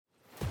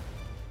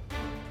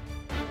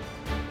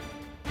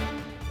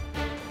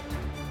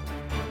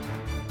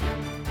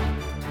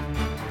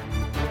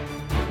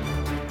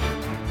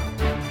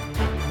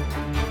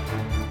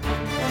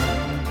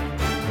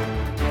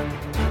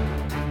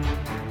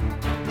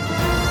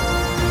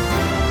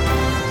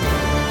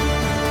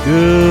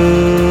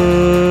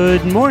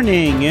Good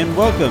morning and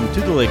welcome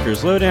to the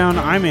Lakers Lowdown.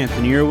 I'm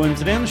Anthony Irwin.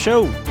 Today on the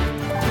show,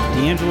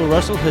 D'Angelo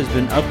Russell has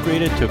been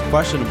upgraded to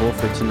questionable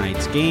for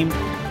tonight's game.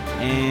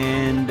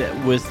 And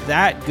with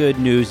that good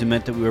news, it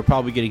meant that we were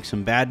probably getting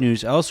some bad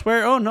news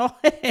elsewhere. Oh no,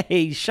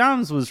 hey,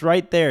 Shams was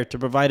right there to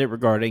provide it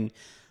regarding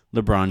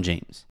LeBron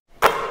James.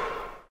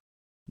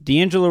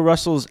 D'Angelo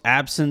Russell's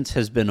absence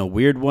has been a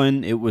weird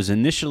one. It was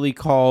initially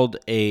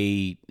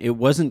it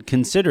wasn't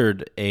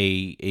considered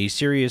a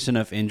serious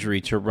enough injury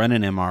to run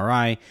an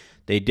MRI.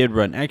 They did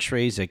run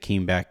x-rays that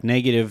came back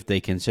negative. They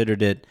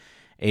considered it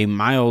a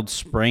mild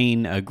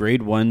sprain, a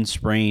grade 1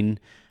 sprain.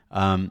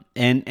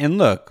 And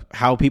look,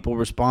 how people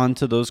respond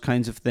to those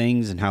kinds of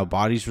things and how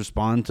bodies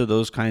respond to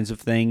those kinds of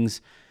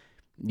things,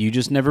 you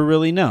just never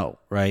really know,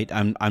 right?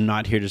 I'm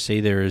not here to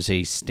say there is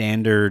a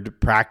standard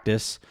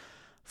practice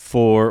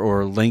for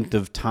or length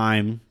of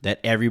time that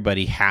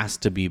everybody has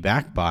to be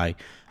back by.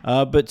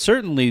 But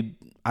certainly,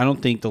 I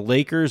don't think the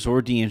Lakers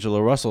or D'Angelo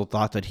Russell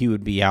thought that he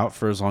would be out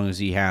for as long as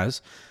he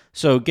has.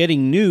 So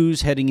getting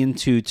news heading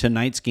into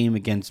tonight's game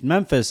against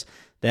Memphis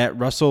that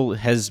Russell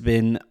has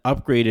been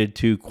upgraded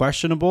to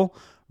questionable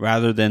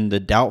rather than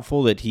the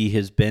doubtful that he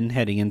has been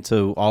heading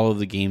into all of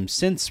the games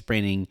since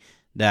spraining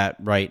that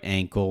right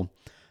ankle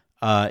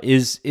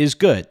is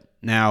good.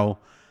 Now,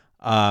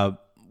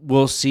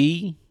 we'll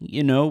see.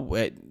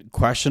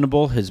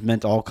 Questionable has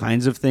meant all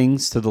kinds of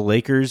things to the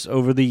Lakers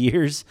over the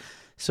years.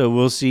 So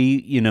we'll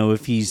see,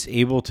 if he's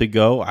able to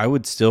go. I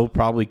would still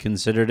probably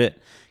consider it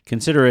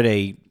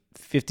a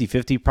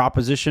 50-50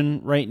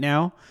 proposition right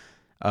now,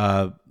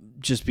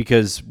 just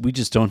because we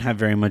just don't have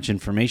very much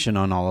information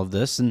on all of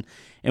this. And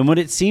what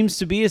it seems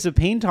to be is a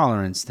pain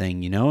tolerance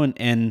thing,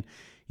 and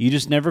you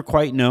just never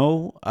quite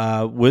know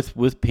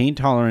with pain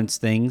tolerance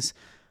things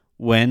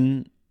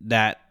when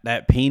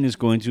that pain is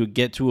going to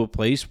get to a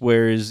place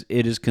where it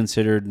is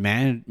considered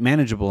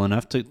manageable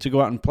enough to go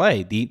out and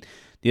play. The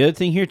other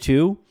thing here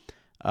too,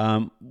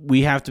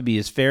 we have to be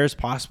as fair as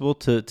possible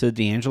to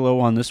D'Angelo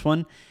on this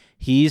one.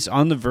 He's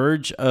on the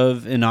verge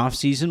of an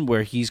offseason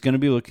where he's going to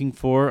be looking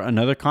for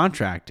another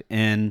contract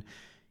and,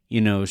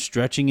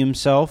 stretching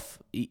himself,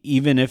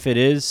 even if it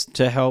is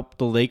to help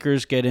the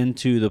Lakers get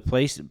into the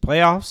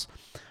playoffs,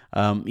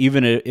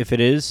 even if it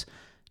is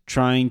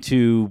trying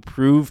to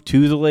prove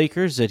to the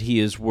Lakers that he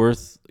is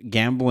worth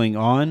gambling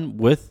on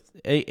with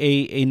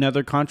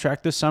another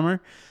contract this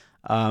summer.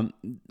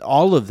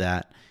 All of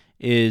that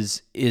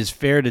is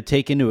fair to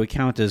take into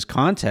account as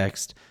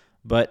context.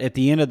 But at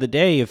the end of the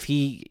day, if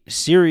he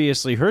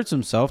seriously hurts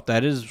himself,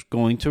 that is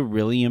going to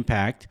really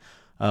impact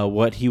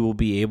what he will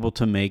be able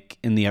to make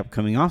in the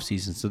upcoming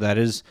offseason. So that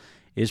is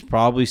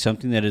probably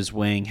something that is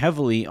weighing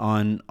heavily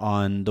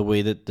on the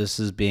way that this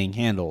is being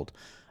handled.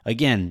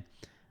 Again,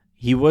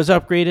 he was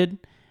upgraded,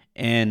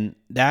 and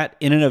that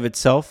in and of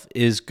itself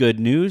is good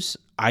news.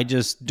 I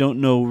just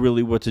don't know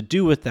really what to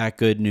do with that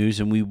good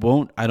news, and we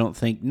won't, I don't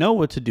think, know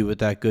what to do with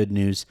that good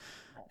news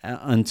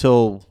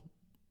until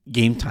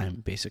game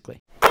time,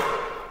 basically.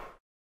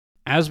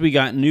 As we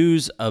got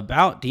news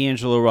about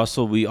D'Angelo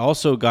Russell, we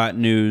also got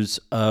news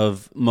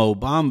of Mo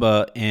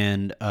Bamba,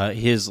 and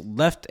his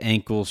left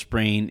ankle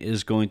sprain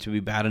is going to be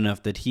bad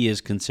enough that he is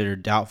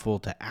considered doubtful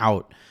to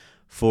out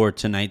for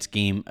tonight's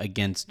game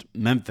against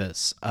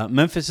Memphis.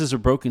 Memphis is a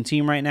broken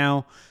team right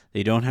now.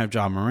 They don't have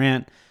Ja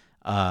Morant.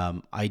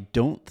 I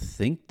don't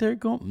think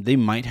they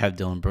might have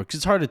Dillon Brooks.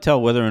 It's hard to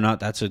tell whether or not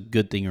that's a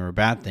good thing or a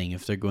bad thing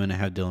if they're going to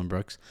have Dillon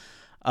Brooks.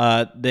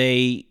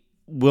 They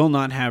will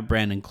not have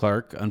Brandon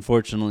Clark.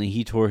 Unfortunately,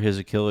 he tore his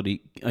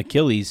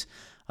Achilles.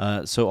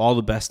 So all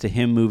the best to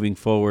him moving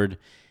forward.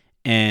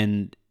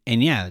 And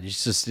yeah,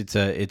 it's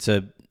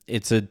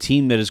a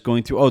team that is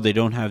going through. Oh, they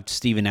don't have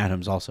Steven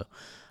Adams also.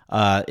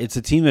 It's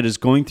a team that is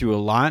going through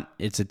a lot.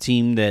 It's a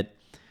team that,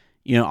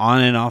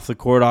 on and off the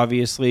court,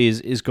 obviously,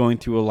 is going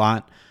through a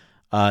lot.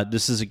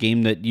 This is a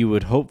game that you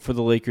would hope for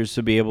the Lakers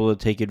to be able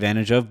to take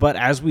advantage of. But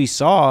as we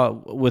saw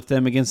with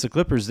them against the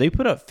Clippers, they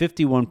put up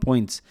 51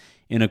 points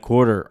in a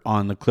quarter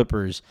on the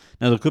Clippers.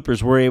 Now, the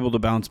Clippers were able to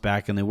bounce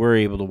back, and they were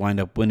able to wind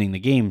up winning the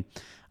game.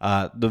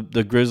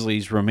 The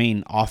Grizzlies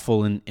remain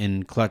awful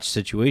in clutch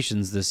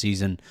situations this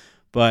season.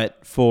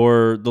 But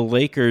for the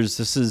Lakers,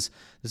 this is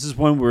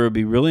one where it would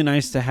be really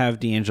nice to have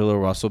D'Angelo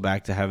Russell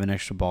back to have an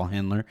extra ball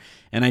handler.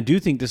 And I do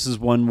think this is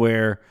one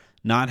where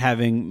not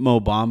having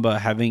Mo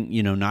Bamba,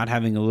 not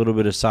having a little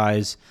bit of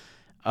size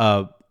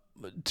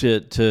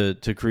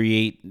to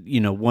create,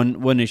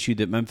 one issue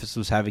that Memphis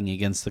was having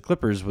against the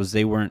Clippers was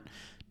they weren't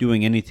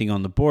doing anything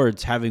on the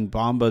boards. Having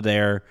Bamba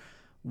there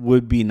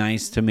would be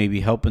nice to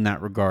maybe help in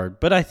that regard.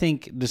 But I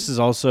think this is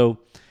also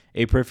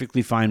a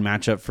perfectly fine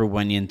matchup for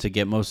Wenyen to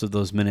get most of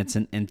those minutes.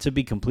 And to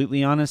be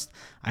completely honest,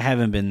 I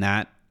haven't been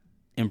that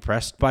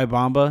impressed by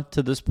Bamba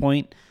to this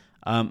point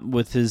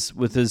with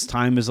his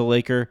time as a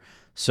Laker.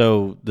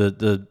 So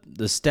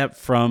the step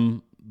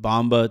from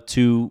Bamba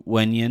to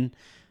Wenyen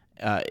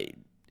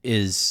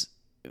is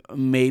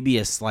maybe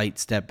a slight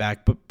step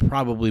back, but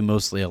probably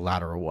mostly a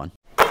lateral one.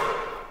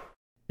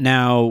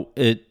 Now,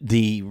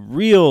 the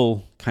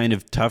real kind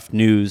of tough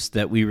news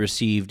that we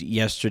received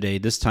yesterday,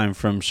 this time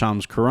from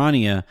Shams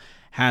Charania,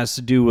 has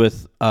to do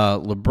with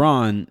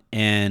LeBron,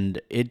 and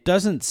it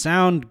doesn't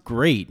sound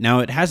great. Now,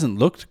 it hasn't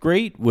looked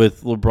great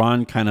with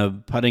LeBron kind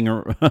of puttering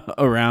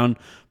around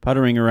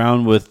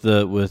with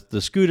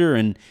the scooter,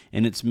 and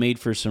it's made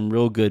for some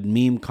real good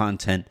meme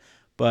content.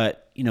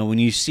 But when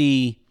you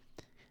see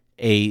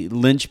a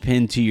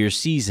linchpin to your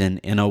season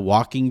in a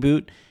walking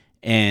boot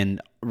and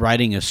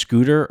riding a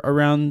scooter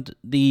around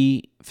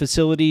the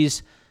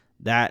facilities,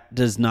 that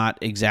does not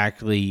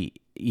exactly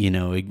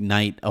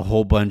ignite a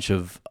whole bunch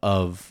of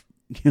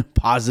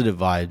positive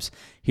vibes.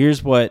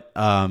 Here's what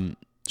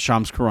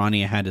Shams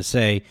Charania had to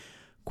say.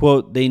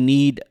 Quote, they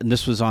need, and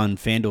this was on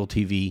FanDuel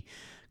TV,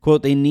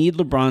 quote, they need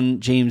LeBron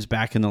James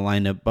back in the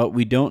lineup, but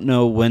we don't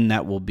know when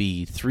that will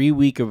be.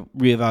 3-week of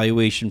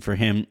reevaluation for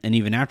him, and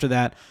even after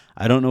that,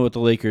 I don't know what the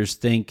Lakers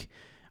think.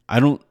 I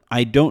don't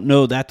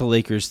know that the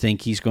Lakers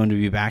think he's going to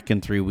be back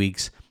in 3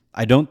 weeks.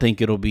 I don't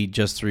think it'll be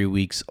just 3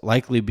 weeks,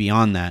 likely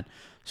beyond that.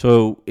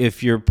 So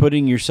if you're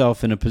putting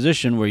yourself in a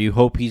position where you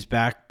hope he's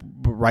back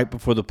right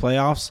before the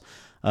playoffs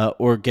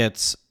or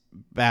gets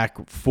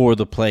back for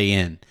the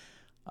play-in,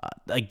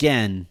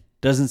 again,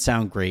 doesn't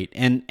sound great.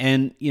 And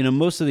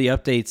most of the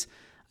updates,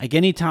 like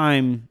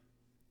anytime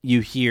you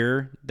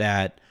hear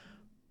that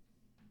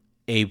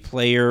a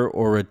player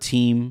or a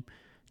team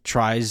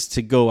tries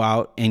to go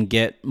out and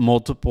get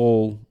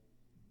multiple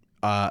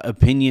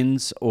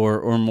opinions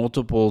or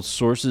multiple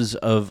sources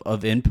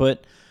of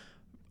input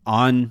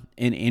on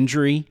an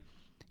injury,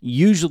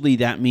 usually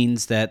that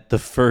means that the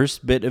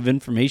first bit of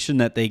information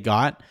that they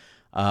got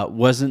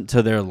wasn't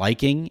to their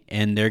liking,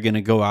 and they're going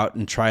to go out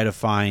and try to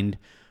find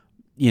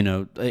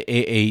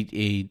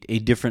a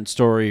different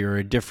story or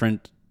a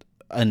different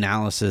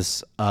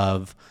analysis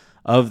of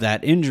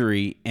that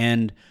injury.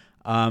 And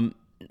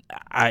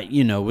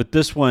with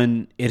this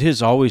one, it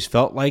has always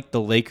felt like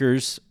the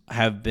Lakers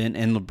have been,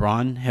 and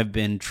LeBron have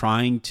been,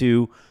 trying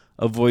to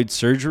avoid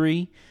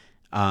surgery.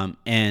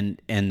 And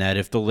that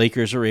if the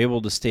Lakers are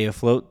able to stay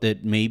afloat,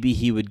 that maybe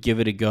he would give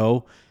it a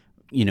go,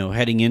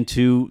 heading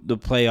into the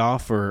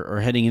playoff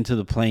or heading into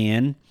the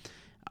play-in.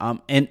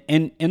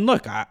 And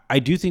look, I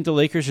do think the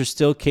Lakers are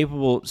still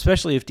capable,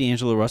 especially if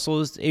D'Angelo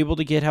Russell is able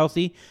to get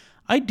healthy.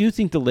 I do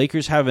think the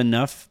Lakers have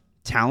enough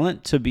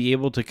talent to be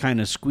able to kind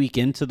of squeak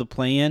into the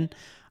play-in.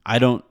 I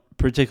don't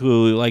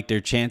particularly like their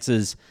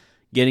chances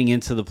getting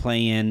into the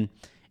play-in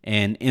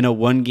and in a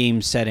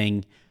one-game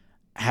setting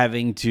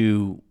having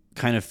to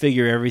kind of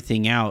figure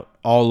everything out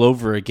all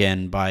over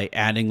again by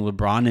adding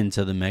LeBron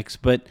into the mix.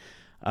 But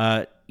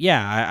I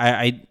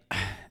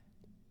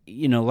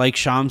like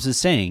Shams is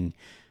saying,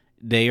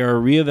 they are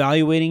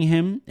reevaluating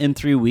him in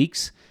 3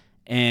 weeks,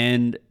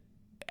 and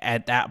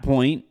at that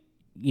point,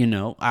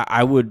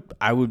 I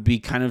would be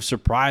kind of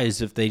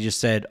surprised if they just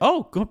said,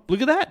 "Oh,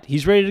 look at that,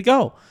 he's ready to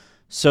go."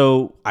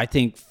 So I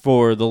think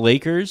for the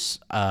Lakers,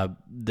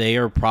 they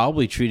are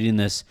probably treating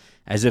this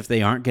as if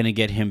they aren't going to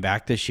get him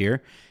back this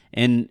year.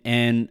 And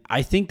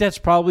I think that's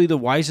probably the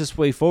wisest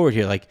way forward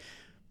here. Like,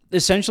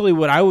 essentially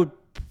what I would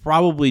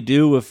probably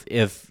do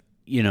if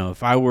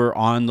I were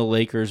on the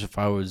Lakers, if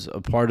I was a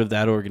part of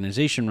that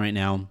organization right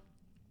now,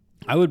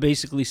 I would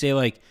basically say,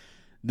 like,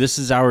 this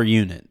is our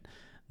unit.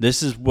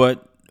 This is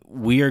what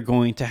we are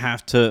going to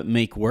have to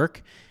make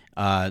work.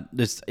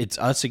 It's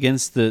us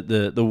against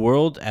the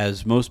world,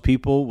 as most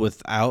people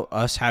without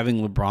us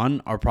having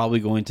LeBron are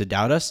probably going to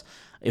doubt us.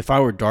 If I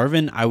were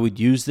Darvin, I would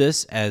use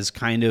this as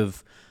kind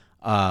of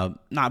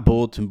not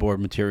bulletin board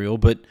material,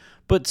 but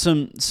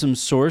some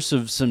source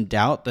of some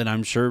doubt that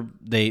I'm sure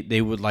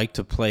they would like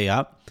to play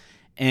up.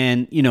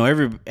 And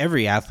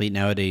every athlete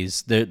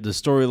nowadays, the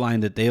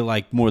storyline that they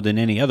like more than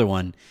any other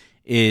one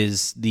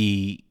is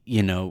the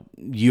y'all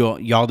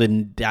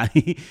didn't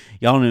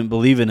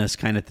believe in us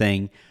kind of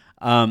thing.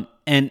 And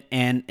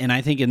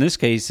I think in this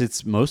case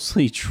it's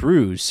mostly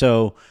true.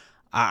 So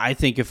I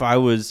think if I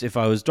was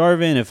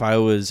Darvin, if I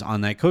was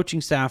on that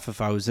coaching staff,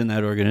 if I was in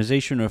that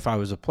organization, or if I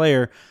was a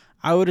player,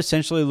 I would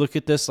essentially look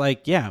at this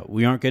like, yeah,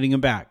 we aren't getting him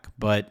back,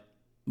 but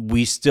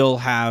we still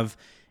have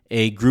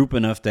a group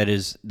enough that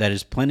is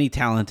plenty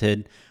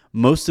talented.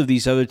 Most of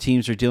these other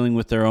teams are dealing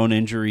with their own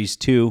injuries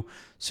too,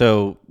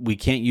 so we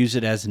can't use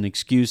it as an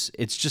excuse.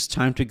 It's just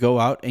time to go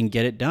out and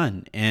get it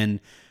done. And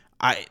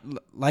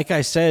like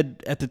I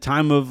said at the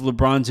time of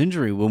LeBron's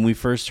injury, when we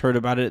first heard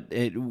about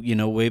it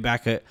way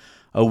back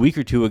a week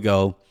or two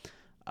ago,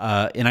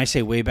 and I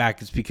say way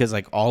back, it's because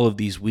like all of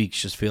these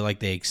weeks just feel like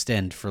they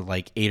extend for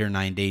like 8 or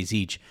 9 days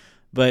each.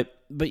 But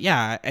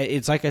yeah,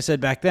 it's like I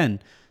said back then,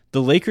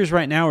 the Lakers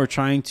right now are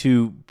trying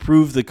to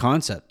prove the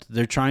concept.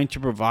 They're trying to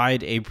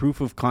provide a proof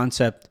of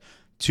concept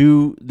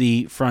to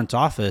the front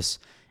office,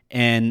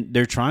 and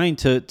they're trying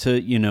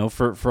to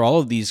for all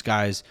of these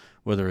guys,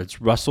 whether it's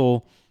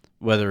Russell,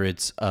 whether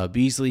it's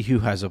Beasley, who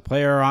has a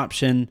player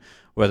option,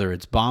 whether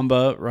it's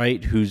Bamba,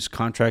 right, whose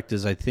contract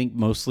is, I think,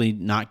 mostly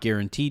not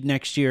guaranteed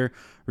next year.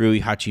 Rui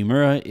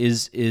Hachimura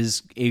is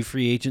a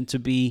free agent to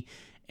be,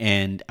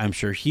 and I'm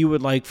sure he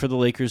would like for the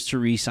Lakers to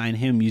re-sign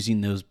him using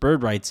those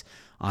bird rights.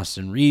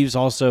 Austin Reeves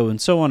also,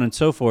 and so on and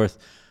so forth.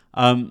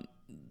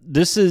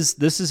 This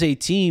is a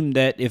team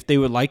that if they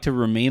would like to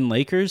remain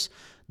Lakers,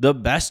 the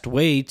best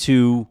way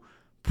to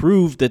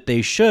prove that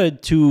they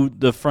should to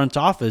the front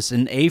office,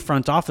 and a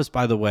front office,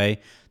 by the way,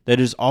 that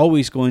is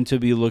always going to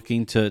be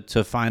looking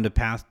to find a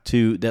path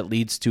that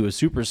leads to a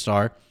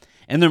superstar.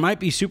 And there might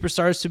be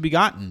superstars to be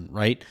gotten,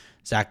 right?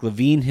 Zach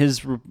LaVine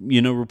has,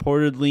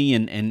 reportedly,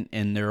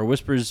 and there are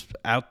whispers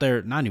out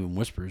there, not even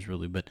whispers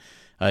really, but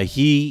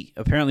he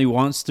apparently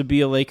wants to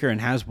be a Laker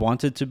and has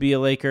wanted to be a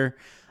Laker.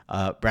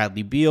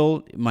 Bradley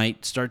Beal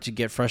might start to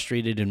get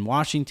frustrated in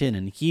Washington,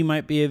 and he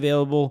might be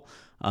available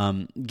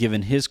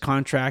given his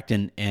contract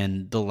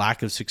and the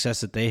lack of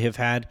success that they have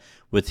had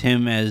with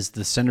him as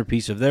the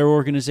centerpiece of their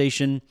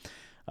organization.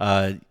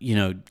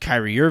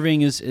 Kyrie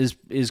Irving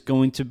is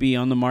going to be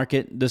on the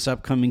market this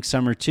upcoming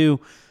summer too.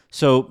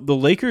 So the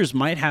Lakers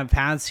might have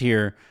paths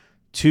here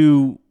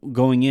to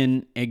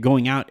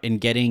going out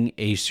and getting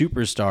a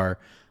superstar.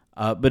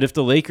 But if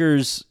the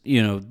Lakers,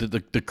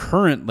 the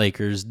current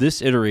Lakers,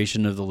 this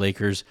iteration of the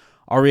Lakers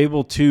are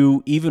able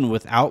to, even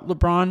without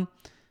LeBron,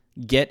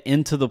 get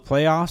into the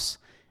playoffs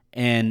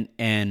and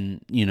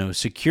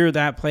secure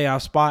that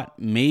playoff spot,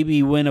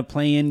 maybe win a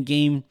play-in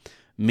game,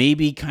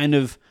 maybe kind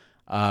of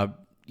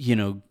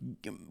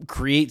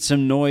create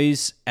some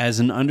noise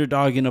as an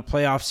underdog in a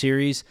playoff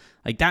series,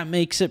 like that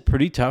makes it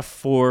pretty tough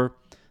for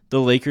the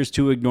Lakers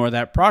to ignore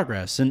that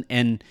progress.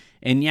 And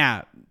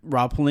yeah,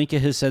 Rob Pelinka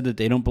has said that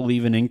they don't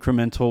believe in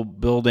incremental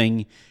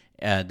building,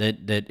 that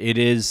it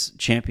is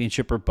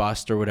championship or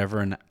bust or whatever.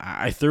 And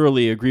I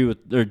thoroughly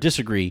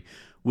disagree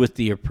with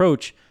the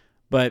approach.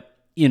 But,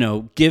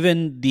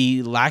 given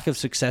the lack of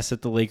success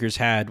that the Lakers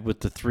had with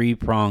the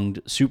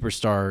three-pronged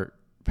superstar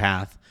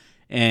path,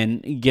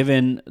 and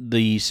given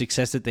the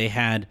success that they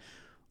had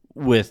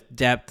with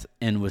depth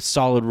and with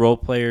solid role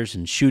players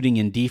and shooting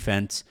and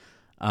defense,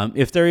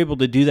 if they're able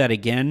to do that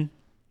again,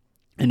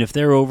 and if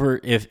they're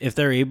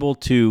able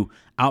to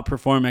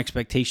outperform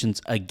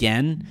expectations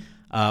again,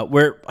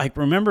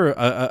 remember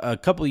a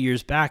couple of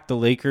years back, the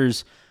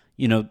Lakers,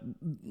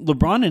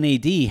 LeBron and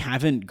AD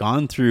haven't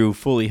gone through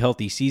fully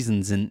healthy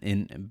seasons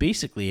in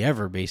basically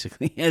ever,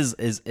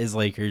 as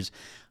Lakers.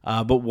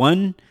 But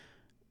one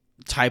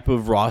type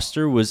of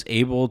roster was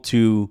able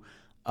to,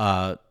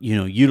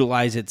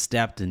 utilize its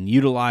depth and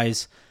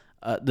utilize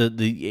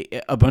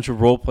a bunch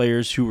of role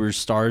players who were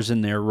stars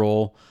in their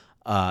role,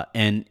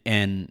 and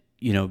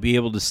be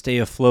able to stay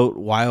afloat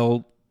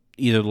while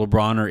either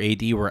LeBron or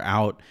AD were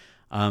out.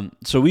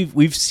 So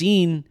we've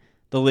seen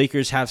the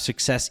Lakers have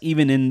success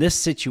even in this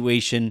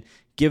situation,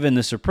 given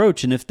this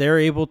approach. And if they're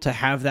able to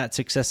have that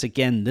success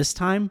again this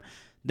time,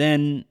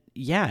 then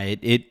yeah,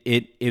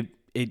 it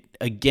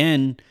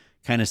again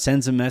kind of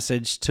sends a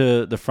message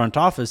to the front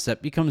office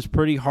that becomes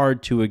pretty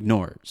hard to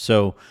ignore.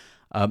 So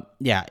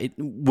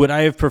would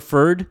I have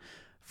preferred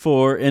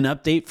for an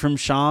update from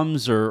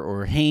Shams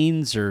or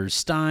Haynes or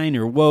Stein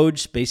or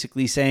Woj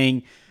basically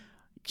saying,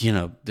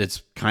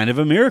 that's kind of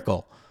a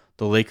miracle.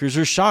 The Lakers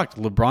are shocked.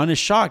 LeBron is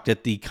shocked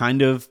at the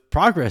kind of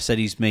progress that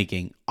he's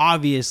making.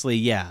 Obviously,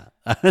 yeah.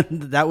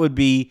 That would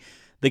be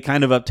the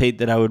kind of update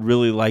that I would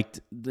really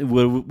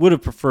would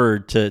have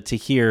preferred to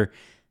hear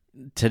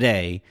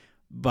today.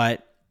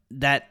 But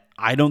that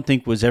I don't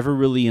think was ever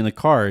really in the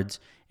cards.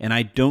 And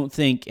I don't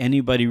think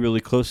anybody really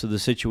close to the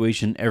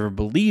situation ever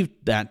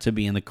believed that to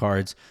be in the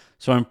cards.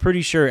 So I'm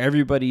pretty sure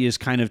everybody is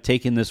kind of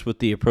taking this with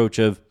the approach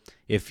of,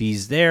 if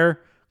he's there,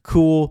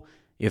 cool.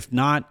 If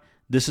not,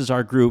 this is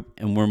our group,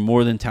 and we're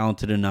more than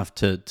talented enough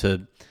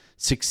to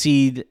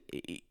succeed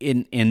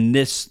in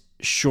this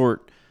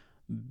short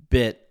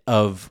bit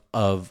of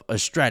a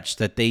stretch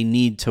that they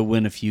need to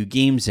win a few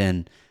games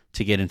in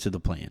to get into the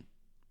play-in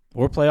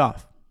or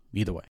playoff,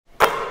 either way.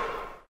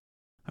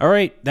 All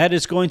right, that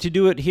is going to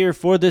do it here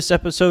for this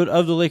episode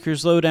of the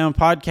Lakers Lowdown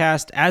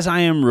podcast. As I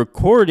am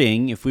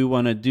recording, if we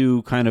want to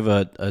do kind of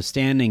a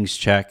standings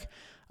check,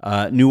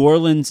 New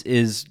Orleans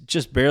is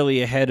just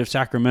barely ahead of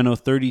Sacramento,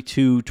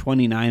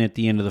 32-29 at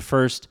the end of the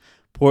first.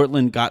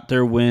 Portland got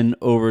their win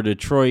over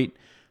Detroit.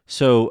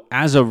 So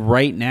as of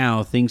right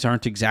now, things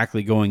aren't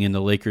exactly going in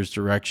the Lakers'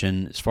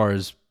 direction as far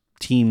as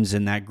teams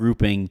in that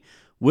grouping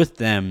with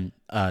them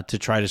to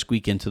try to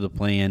squeak into the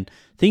play-in.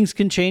 Things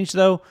can change,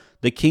 though.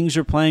 The Kings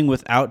are playing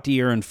without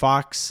De'Aaron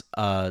Fox.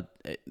 I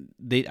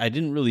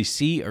didn't really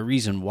see a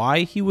reason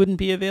why he wouldn't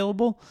be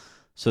available,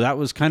 so that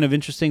was kind of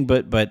interesting.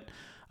 But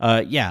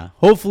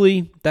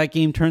hopefully that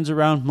game turns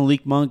around.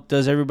 Malik Monk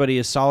does everybody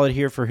a solid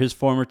here for his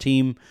former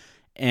team,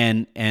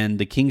 and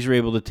the Kings are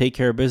able to take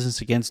care of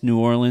business against New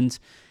Orleans.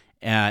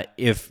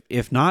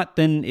 If not,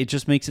 then it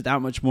just makes it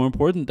that much more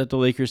important that the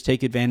Lakers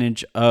take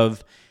advantage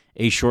of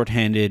a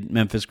shorthanded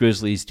Memphis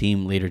Grizzlies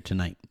team later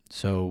tonight.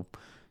 So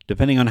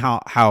depending on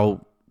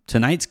how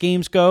tonight's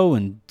games go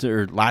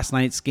or last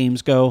night's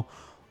games go,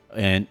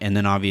 and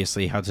then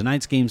obviously how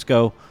tonight's games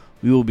go,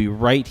 we will be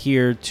right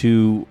here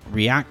to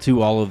react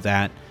to all of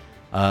that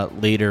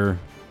later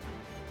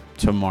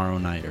tomorrow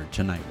night or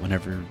tonight,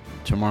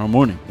 tomorrow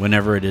morning,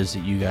 whenever it is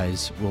that you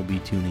guys will be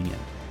tuning in.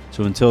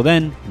 So until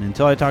then, and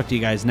until I talk to you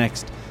guys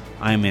next,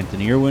 I'm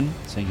Anthony Irwin,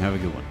 saying have a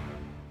good one.